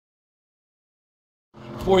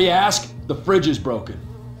Before you ask, the fridge is broken.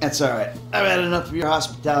 That's all right. I've had enough of your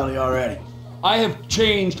hospitality already. I have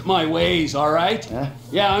changed my ways, all right? Huh?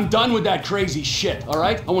 Yeah, I'm done with that crazy shit, all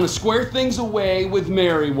right? I want to square things away with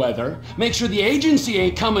Merryweather, make sure the agency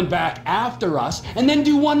ain't coming back after us, and then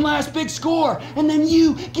do one last big score. And then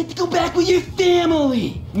you get to go back with your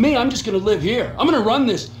family. Me, I'm just gonna live here. I'm gonna run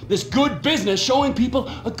this good business showing people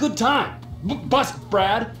a good time. Bust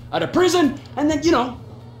Brad out of prison, and then, you know,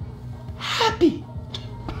 happy.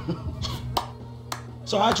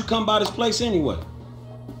 So how'd you come by this place anyway?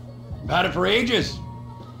 I've had it for ages.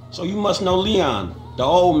 So you must know Leon, the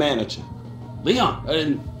old manager. Leon, I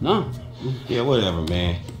didn't know. Yeah, whatever,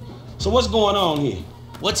 man. So what's going on here?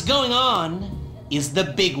 What's going on is the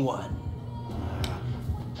big one.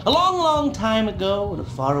 A long, long time ago in a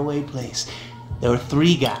faraway place, there were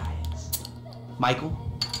 3 guys. Michael,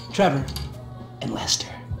 Trevor, and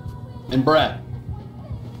Lester. And Brad.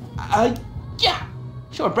 Yeah.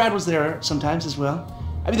 Sure, Brad was there sometimes as well.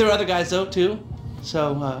 I mean, there were other guys though, too.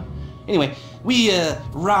 So, anyway, we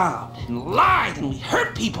robbed and lied and we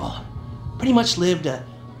hurt people. Pretty much lived a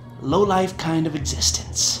low-life kind of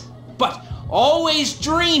existence. But always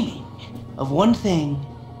dreaming of one thing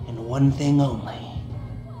and one thing only.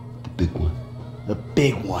 The big one. The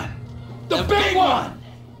big one. The big one!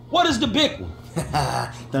 What is the big one?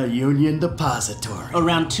 The Union Depository.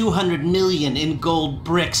 Around 200 million in gold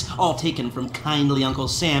bricks, all taken from kindly Uncle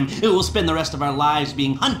Sam, who will spend the rest of our lives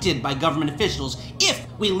being hunted by government officials if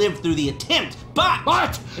we live through the attempt.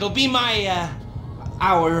 But it'll be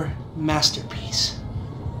our masterpiece.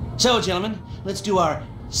 So, gentlemen, let's do our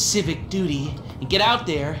civic duty and get out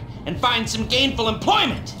there and find some gainful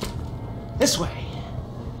employment. This way.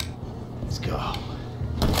 Let's go.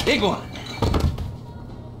 Big one.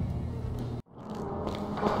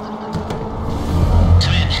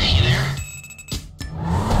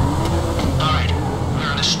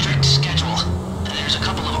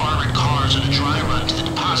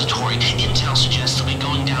 Intel suggests they'll be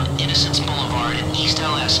going down Innocence Boulevard in East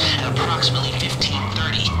LS at approximately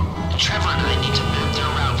 15:30. Trevor and I need to map their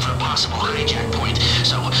route for a possible hijack point,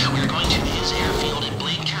 so we're going to his airfield in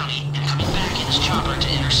Blaine County and coming back in his chopper to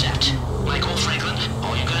intercept. Michael Franklin,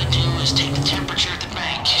 all you gotta do is take the temperature at the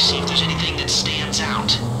bank, see if there's anything that stands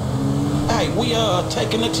out. Hey, we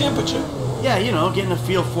taking the temperature. Yeah, you know, getting a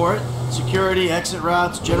feel for it. Security, exit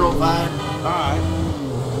routes, general vibe. All right.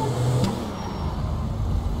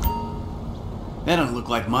 That don't look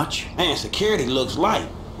like much. Man, security looks light.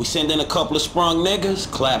 We send in a couple of sprung niggas,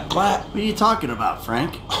 clap, clap. What are you talking about,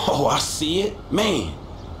 Frank? Oh, I see it. Man,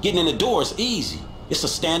 getting in the door is easy. It's a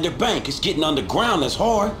standard bank. It's getting underground that's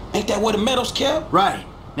hard. Ain't that where the metal's kept? Right.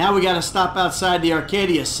 Now we gotta stop outside the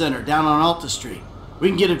Arcadia Center down on Alta Street. We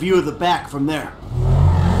can get a view of the back from there.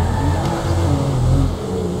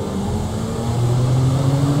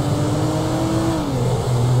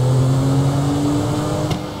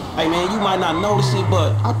 Hey man, you might not notice it,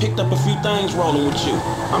 but I picked up a few things rolling with you.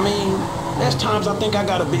 I mean, there's times I think I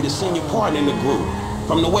gotta be the senior partner in the group.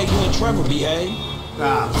 From the way you and Trevor behave.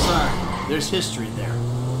 Ah, I'm sorry. There's history there.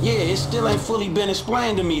 Yeah, it still ain't fully been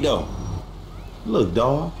explained to me though. Look,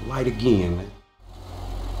 dawg, light again, man.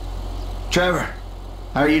 Trevor,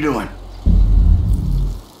 how are you doing?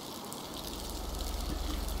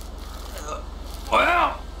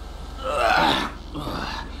 Well,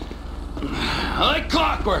 like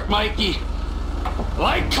clockwork, Mikey.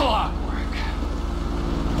 Like clockwork.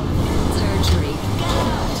 Surgery. Get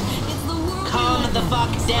out. It's the world. Calm the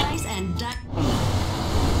fuck down. Slice and die.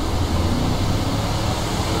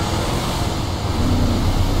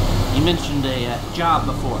 You mentioned a job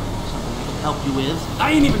before. Something we can help you with?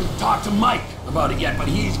 I ain't even talked to Mike about it yet, but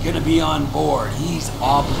he's gonna be on board. He's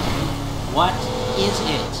obligated. What is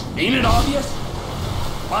it? Ain't it obvious?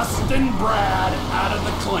 Busting Brad out of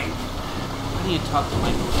the clink. Why do you talk to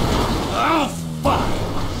Michael? Oh, fuck!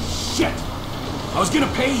 Shit! I was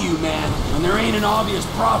gonna pay you, man. When there ain't an obvious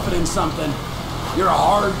profit in something, you're a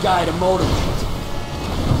hard guy to motivate.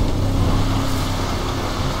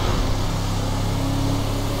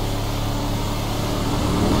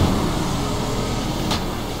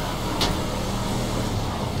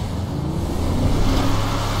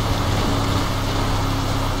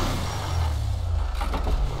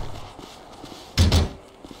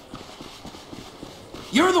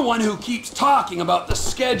 You're the one who keeps talking about the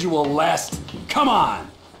schedule, Lest. Come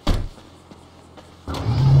on.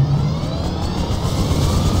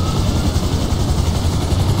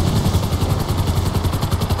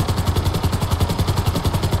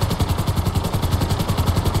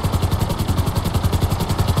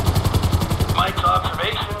 Mike's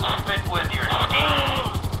observations fit with your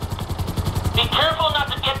scheme. Be careful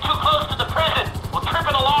not to get too close to the prison. We'll trip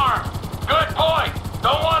it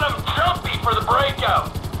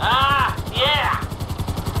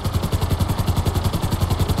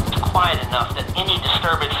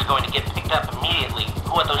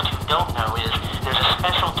don't know is there's a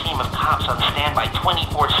special team of cops on standby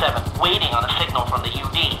 24/7 waiting on a signal from the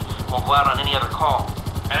UD. Won't go out on any other call.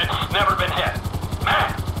 And it's never been hit.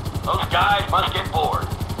 Man, those guys must get bored.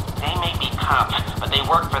 They may be cops, but they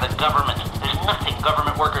work for the government. There's nothing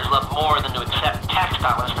government workers love more than to accept tax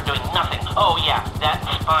dollars for doing nothing. Oh yeah, that's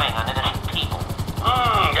spying on innocent people.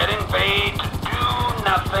 Getting paid to do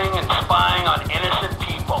nothing and spying on innocent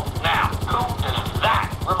people. Now, who does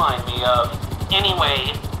that remind me of?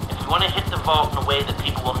 Anyway, if you want to hit the vault in a way that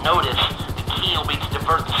people will notice, the key will be to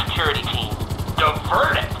divert the security team.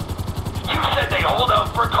 Divert it? You said they hold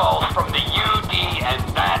out for calls from the UD and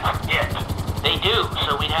that's it. They do,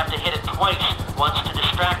 so we'd have to hit it twice, once to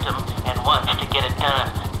distract them and once to get it done.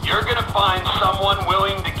 You're gonna find someone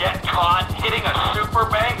willing to get caught hitting a super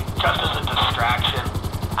bank just as a distraction?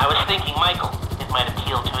 I was thinking Michael. It might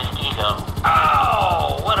appeal to his ego.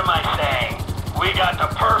 Oh, what am I saying? We got the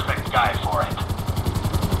perfect guy for it.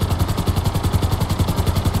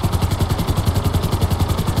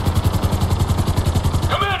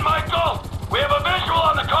 Come in, Michael! We have a visual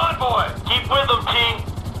on the convoy! Keep with them, T.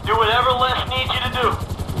 Do whatever Les needs you to do.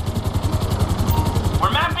 We're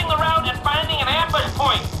mapping the route and finding an ambush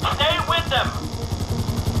point. Stay with them.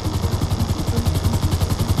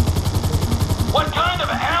 What kind of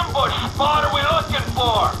ambush spot are we looking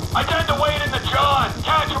for? I tend to wait in the John,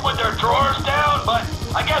 catch them with their drawers down, but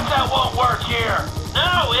I guess that won't work here.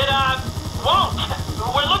 No, it, won't.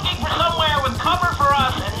 We're looking for somewhere with cover for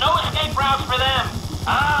us and no escape routes for them.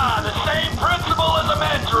 Ah, the same principle as a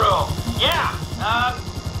men's room. Yeah,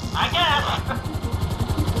 I guess.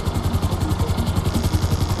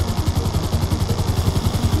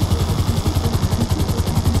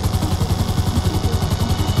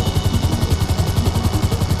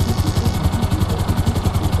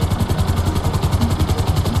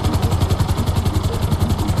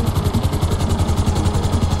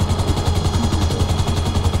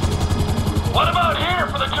 What about here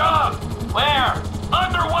for the job? Where?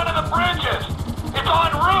 Under one of the bridges. It's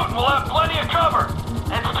en route and we'll have plenty of cover.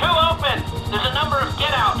 It's too open. There's a number of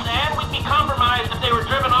get-outs, and we'd be compromised if they were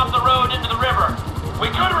driven off the road into the river.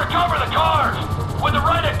 We could recover the cars. With the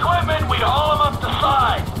right equipment, we'd haul them up the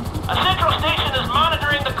side. A central station is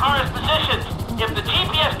monitoring the car's positions. If the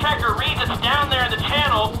GPS tracker reads it's down there in the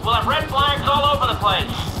channel, we'll have red flags all over the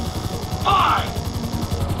place. Fine.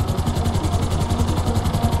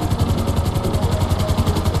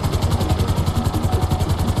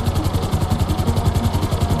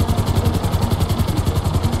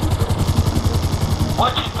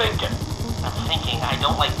 What you thinking? I'm thinking I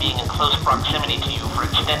don't like being in close proximity to you for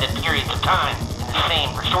extended periods of time, and the same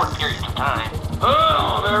for short periods of time.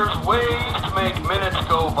 Oh, there's ways to make minutes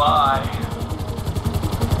go by.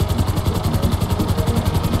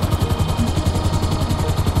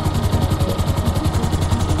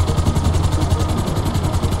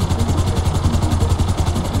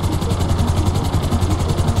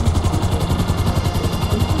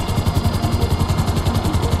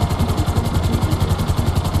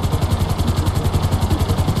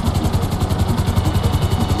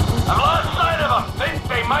 I've lost sight of them. Think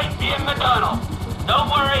they might be in the tunnel. Don't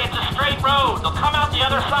worry, it's a straight road. They'll come out the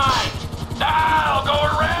other side. I'll go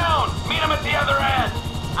around. Meet them at the other end.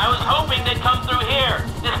 I was hoping they'd come through here.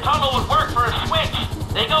 This tunnel would work for a switch.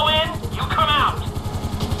 They go in, you come out.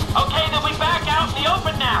 Okay, then we back out in the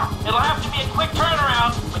open now. It'll have to be a quick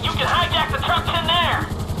turnaround, but you can hijack the trucks in there.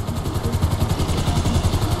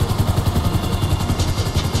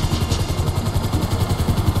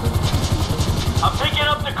 I'm picking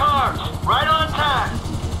up the cars. Right on time.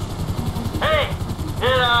 Hey,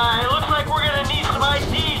 it looks like we're gonna need some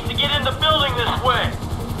IDs to get in the building this way.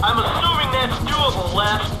 I'm assuming that's doable,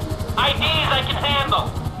 Les. IDs I can handle.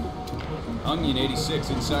 Onion 86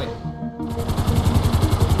 inside.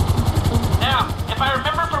 Now, if I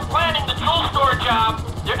remember from planning the tool store job,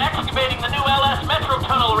 they're excavating the new LS Metro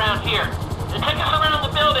tunnel around here. They'll take us around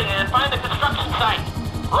the building and find the construction site.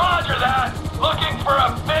 Roger that. Looking for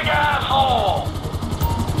a big asshole.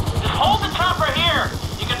 Just hold the chopper here.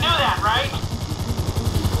 You can do that, right?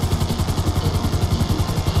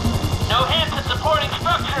 No hints at supporting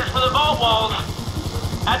structures for the vault walls.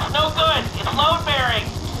 That's no good. It's load bearing.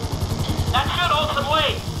 That should hold some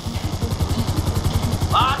weight.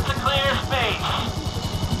 Lots of clear space.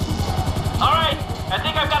 All right, I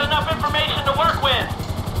think I've got enough information to work with.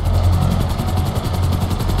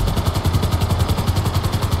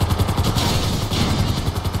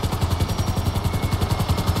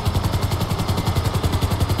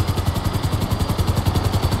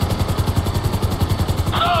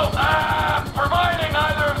 Providing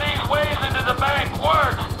either of these ways into the bank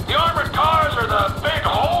works, the armored cars are the big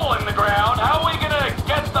hole in the ground. How are we gonna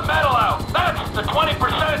get the metal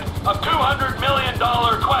 20% of $200 million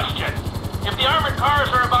question. If the armored cars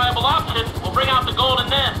are a viable option, we'll bring out the gold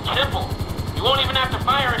and then. Simple. You won't even have to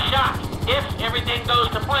fire a shot, if everything goes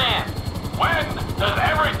to plan. When does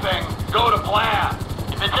everything go to plan?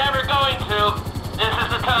 If it's ever going to, this is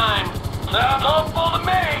the time. Sounds hopeful to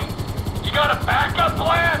me. You got a backup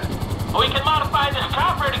plan? We can modify this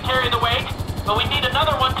chopper to carry the weight, but we need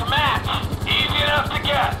another one to match. Easy enough to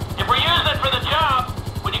get. If we're using it for the job,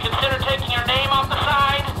 would you consider taking your name off the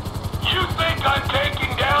side? You think I'm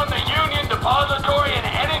taking down the Union Depository in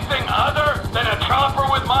anything other than a chopper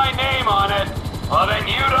with my name on it? Well, then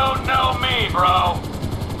you don't know me, bro.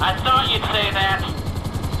 I thought you'd say that.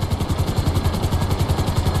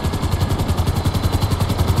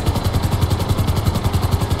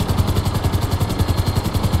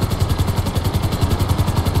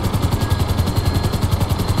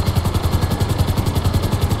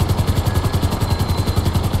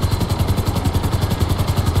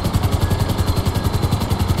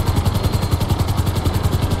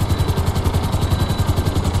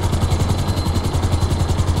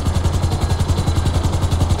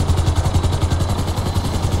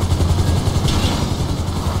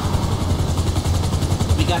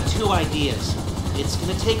 Ideas. It's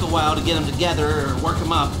gonna take a while to get them together or work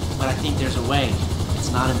them up, but I think there's a way.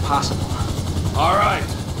 It's not impossible. All right,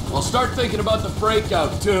 well, start thinking about the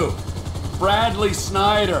breakout, too. Bradley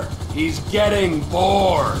Snyder, he's getting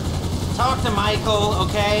bored. Talk to Michael,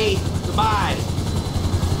 okay? Goodbye.